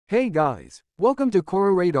Hey guys, welcome to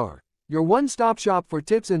Cora Radar, your one-stop shop for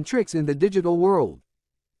tips and tricks in the digital world.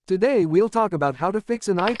 Today we'll talk about how to fix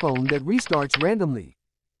an iPhone that restarts randomly.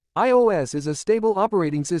 iOS is a stable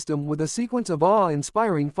operating system with a sequence of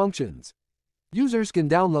awe-inspiring functions. Users can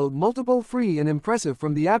download multiple free and impressive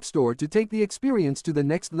from the App Store to take the experience to the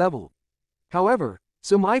next level. However,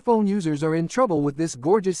 some iPhone users are in trouble with this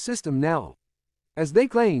gorgeous system now. As they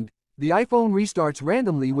claimed, the iPhone restarts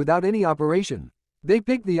randomly without any operation. They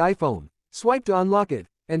pick the iPhone, swipe to unlock it,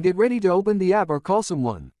 and get ready to open the app or call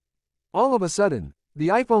someone. All of a sudden, the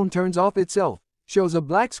iPhone turns off itself, shows a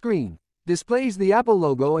black screen, displays the Apple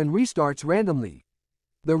logo and restarts randomly.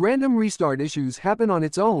 The random restart issues happen on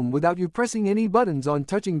its own without you pressing any buttons on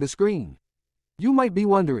touching the screen. You might be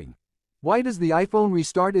wondering, why does the iPhone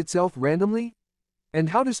restart itself randomly? And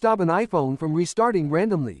how to stop an iPhone from restarting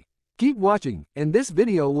randomly? Keep watching, and this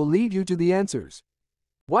video will lead you to the answers.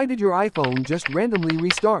 Why did your iPhone just randomly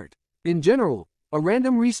restart? In general, a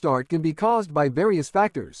random restart can be caused by various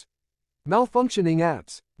factors. Malfunctioning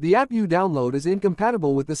apps. The app you download is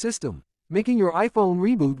incompatible with the system, making your iPhone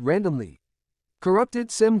reboot randomly. Corrupted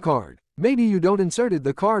SIM card. Maybe you don't inserted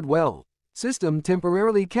the card well. System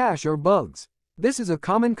temporarily cache or bugs. This is a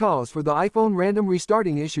common cause for the iPhone random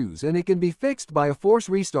restarting issues, and it can be fixed by a force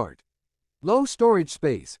restart. Low storage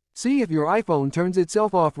space. See if your iPhone turns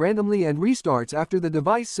itself off randomly and restarts after the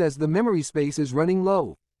device says the memory space is running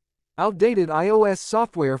low. Outdated iOS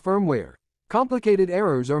software firmware. Complicated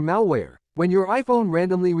errors or malware. When your iPhone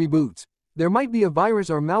randomly reboots, there might be a virus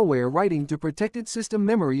or malware writing to protected system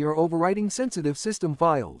memory or overwriting sensitive system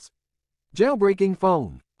files. Jailbreaking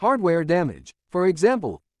phone. Hardware damage. For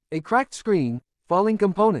example, a cracked screen, falling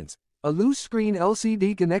components, a loose screen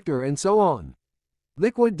LCD connector, and so on.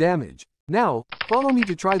 Liquid damage. Now, follow me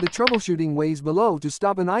to try the troubleshooting ways below to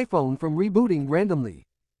stop an iPhone from rebooting randomly.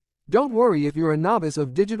 Don't worry if you're a novice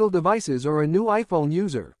of digital devices or a new iPhone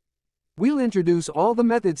user. We'll introduce all the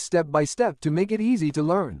methods step by step to make it easy to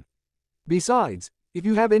learn. Besides, if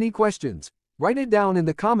you have any questions, write it down in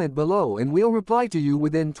the comment below and we'll reply to you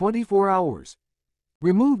within 24 hours.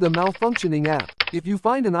 Remove the malfunctioning app. If you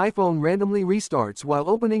find an iPhone randomly restarts while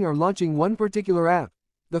opening or launching one particular app,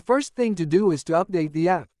 the first thing to do is to update the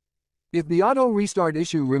app. If the auto restart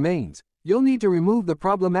issue remains, you'll need to remove the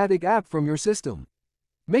problematic app from your system.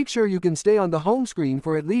 Make sure you can stay on the home screen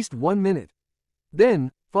for at least 1 minute.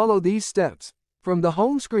 Then, follow these steps. From the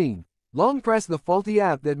home screen, long press the faulty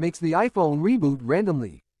app that makes the iPhone reboot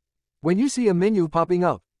randomly. When you see a menu popping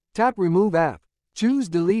up, tap Remove App. Choose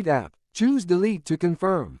Delete App. Choose Delete to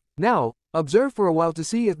confirm. Now, observe for a while to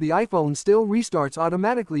see if the iPhone still restarts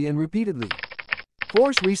automatically and repeatedly.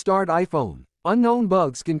 Force Restart iPhone. Unknown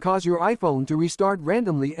bugs can cause your iPhone to restart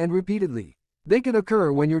randomly and repeatedly. They can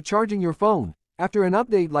occur when you're charging your phone, after an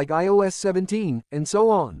update like iOS 17, and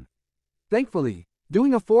so on. Thankfully,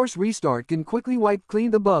 doing a force restart can quickly wipe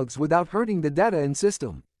clean the bugs without hurting the data and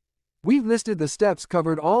system. We've listed the steps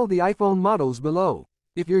covered all the iPhone models below.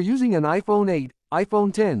 If you're using an iPhone 8,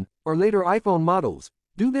 iPhone 10, or later iPhone models,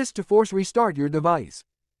 do this to force restart your device.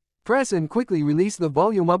 Press and quickly release the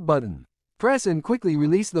volume up button. Press and quickly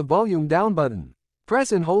release the volume down button.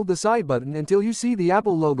 Press and hold the side button until you see the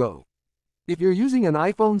Apple logo. If you're using an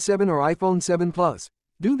iPhone 7 or iPhone 7 Plus,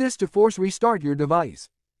 do this to force restart your device.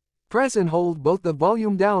 Press and hold both the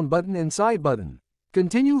volume down button and side button.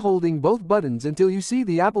 Continue holding both buttons until you see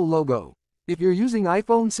the Apple logo. If you're using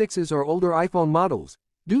iPhone 6s or older iPhone models,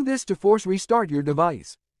 do this to force restart your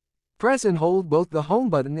device. Press and hold both the home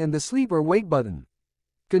button and the sleep or wake button.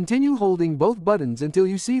 Continue holding both buttons until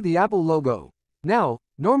you see the Apple logo. Now,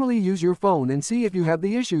 normally use your phone and see if you have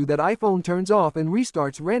the issue that iPhone turns off and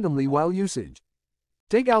restarts randomly while usage.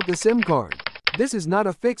 Take out the SIM card. This is not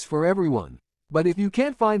a fix for everyone. But if you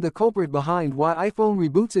can't find the culprit behind why iPhone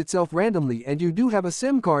reboots itself randomly and you do have a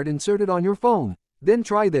SIM card inserted on your phone, then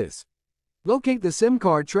try this. Locate the SIM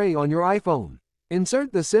card tray on your iPhone.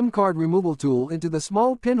 Insert the SIM card removal tool into the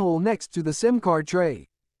small pinhole next to the SIM card tray.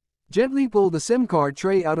 Gently pull the SIM card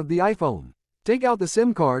tray out of the iPhone. Take out the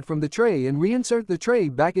SIM card from the tray and reinsert the tray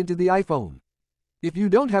back into the iPhone. If you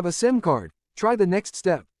don't have a SIM card, try the next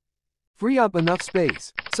step. Free up enough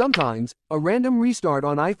space. Sometimes, a random restart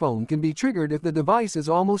on iPhone can be triggered if the device is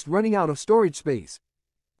almost running out of storage space.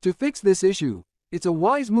 To fix this issue, it's a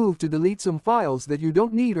wise move to delete some files that you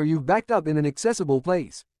don't need or you've backed up in an accessible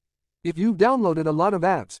place. If you've downloaded a lot of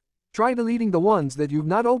apps, try deleting the ones that you've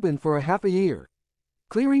not opened for a half a year.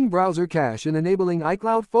 Clearing browser cache and enabling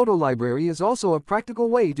iCloud Photo Library is also a practical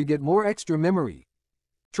way to get more extra memory.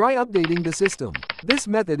 Try updating the system. This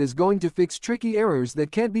method is going to fix tricky errors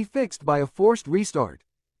that can't be fixed by a forced restart.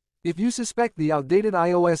 If you suspect the outdated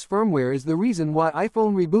iOS firmware is the reason why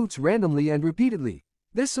iPhone reboots randomly and repeatedly,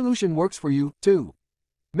 this solution works for you, too.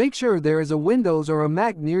 Make sure there is a Windows or a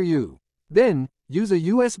Mac near you. Then, use a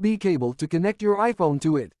USB cable to connect your iPhone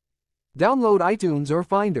to it. Download iTunes or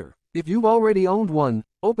Finder. If you've already owned one,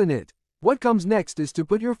 open it. What comes next is to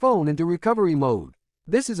put your phone into recovery mode.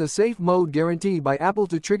 This is a safe mode guaranteed by Apple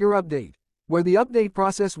to trigger update, where the update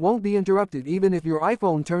process won't be interrupted even if your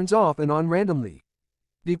iPhone turns off and on randomly.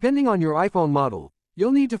 Depending on your iPhone model,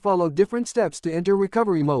 you'll need to follow different steps to enter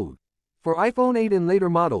recovery mode. For iPhone 8 and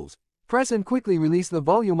later models, press and quickly release the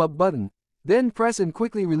volume up button, then press and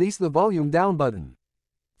quickly release the volume down button.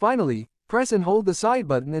 Finally, press and hold the side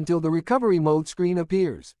button until the recovery mode screen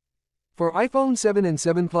appears. For iPhone 7 and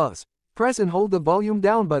 7 Plus, press and hold the volume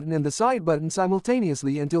down button and the side button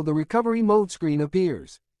simultaneously until the recovery mode screen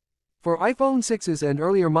appears. For iPhone 6s and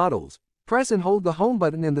earlier models, press and hold the home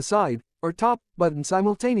button and the side, or top, button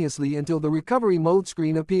simultaneously until the recovery mode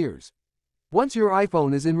screen appears. Once your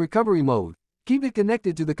iPhone is in recovery mode, keep it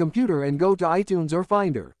connected to the computer and go to iTunes or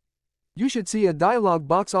Finder. You should see a dialog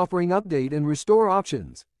box offering update and restore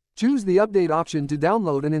options. Choose the update option to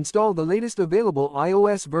download and install the latest available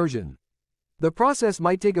iOS version. The process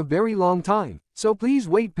might take a very long time, so please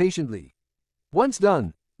wait patiently. Once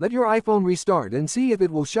done, let your iPhone restart and see if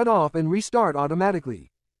it will shut off and restart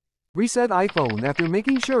automatically. Reset iPhone after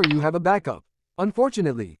making sure you have a backup.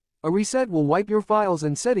 Unfortunately, a reset will wipe your files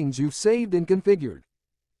and settings you've saved and configured.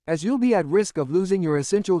 As you'll be at risk of losing your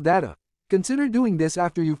essential data, consider doing this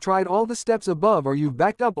after you've tried all the steps above or you've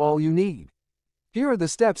backed up all you need. Here are the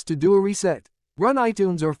steps to do a reset. Run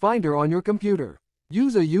iTunes or Finder on your computer.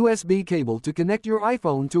 Use a USB cable to connect your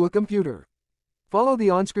iPhone to a computer. Follow the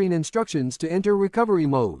on-screen instructions to enter recovery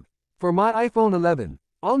mode. For my iPhone 11,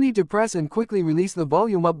 I'll need to press and quickly release the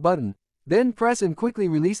volume up button, then press and quickly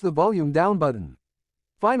release the volume down button.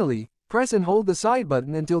 Finally, press and hold the side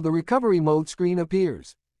button until the recovery mode screen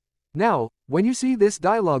appears. Now, when you see this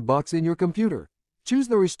dialog box in your computer, choose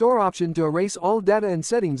the Restore option to erase all data and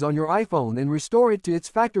settings on your iPhone and restore it to its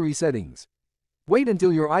factory settings. Wait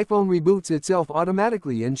until your iPhone reboots itself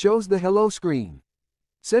automatically and shows the Hello screen.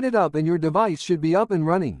 Set it up and your device should be up and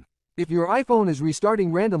running. If your iPhone is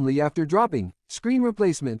restarting randomly after dropping, screen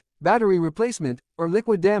replacement, battery replacement, or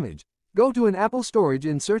liquid damage, go to an Apple storage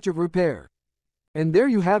in search of repair. And there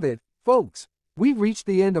you have it, folks. We've reached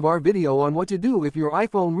the end of our video on what to do if your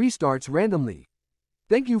iPhone restarts randomly.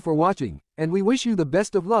 Thank you for watching, and we wish you the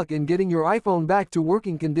best of luck in getting your iPhone back to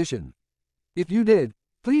working condition. If you did,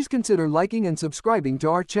 please consider liking and subscribing to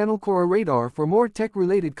our channel Cora Radar for more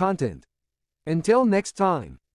tech-related content. Until next time.